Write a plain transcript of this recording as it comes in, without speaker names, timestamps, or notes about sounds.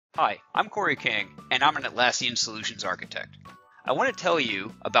Hi, I'm Corey King, and I'm an Atlassian Solutions Architect. I want to tell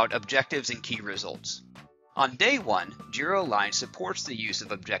you about objectives and key results. On day one, Jira Align supports the use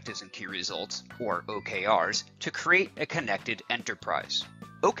of objectives and key results, or OKRs, to create a connected enterprise.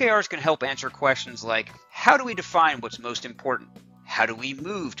 OKRs can help answer questions like, how do we define what's most important? How do we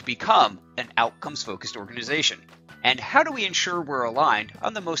move to become an outcomes-focused organization? And how do we ensure we're aligned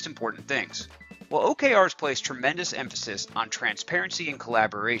on the most important things? Well, OKRs place tremendous emphasis on transparency and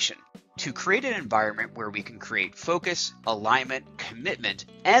collaboration to create an environment where we can create focus, alignment, commitment,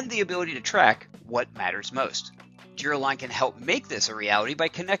 and the ability to track what matters most. Jira Align can help make this a reality by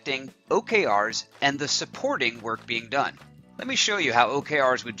connecting OKRs and the supporting work being done. Let me show you how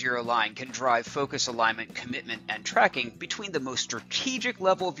OKRs with Jira Align can drive focus, alignment, commitment, and tracking between the most strategic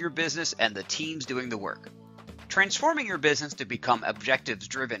level of your business and the teams doing the work. Transforming your business to become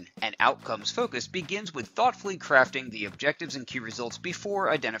objectives-driven and outcomes-focused begins with thoughtfully crafting the objectives and key results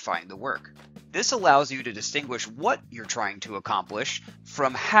before identifying the work. This allows you to distinguish what you're trying to accomplish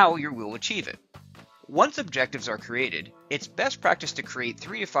from how you will achieve it. Once objectives are created, it's best practice to create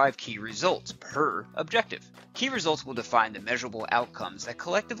 3 to 5 key results per objective. Key results will define the measurable outcomes that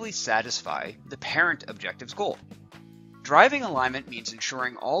collectively satisfy the parent objective's goal. Driving alignment means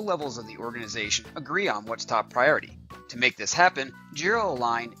ensuring all levels of the organization agree on what's top priority. To make this happen, Jira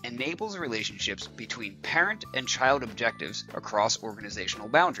Align enables relationships between parent and child objectives across organizational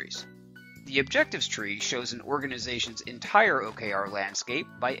boundaries. The objectives tree shows an organization's entire OKR landscape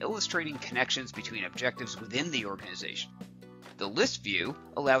by illustrating connections between objectives within the organization. The list view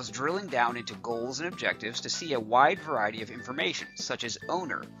allows drilling down into goals and objectives to see a wide variety of information such as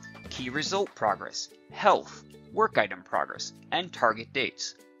owner, key result progress, health, work item progress, and target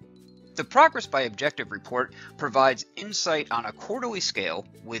dates. The Progress by Objective report provides insight on a quarterly scale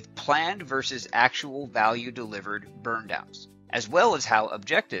with planned versus actual value delivered burndowns, as well as how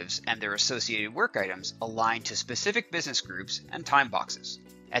objectives and their associated work items align to specific business groups and time boxes.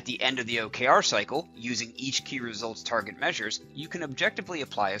 At the end of the OKR cycle, using each key results target measures, you can objectively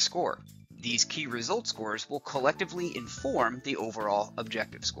apply a score. These key result scores will collectively inform the overall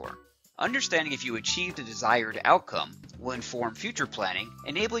objective score. Understanding if you achieved a desired outcome will inform future planning,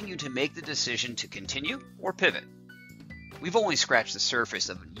 enabling you to make the decision to continue or pivot. We've only scratched the surface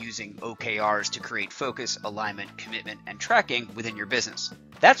of using OKRs to create focus, alignment, commitment, and tracking within your business.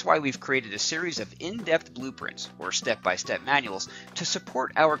 That's why we've created a series of in-depth blueprints, or step-by-step manuals, to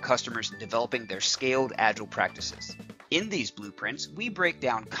support our customers in developing their scaled Agile practices. In these blueprints, we break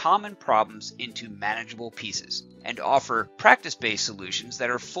down common problems into manageable pieces and offer practice-based solutions that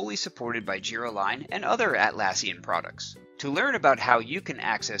are fully supported by Jira Align and other Atlassian products. To learn about how you can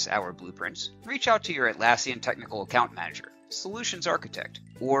access our blueprints, reach out to your Atlassian Technical Account Manager, Solutions Architect,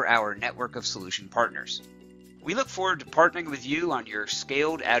 or our network of solution partners. We look forward to partnering with you on your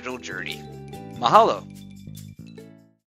scaled Agile journey. Mahalo!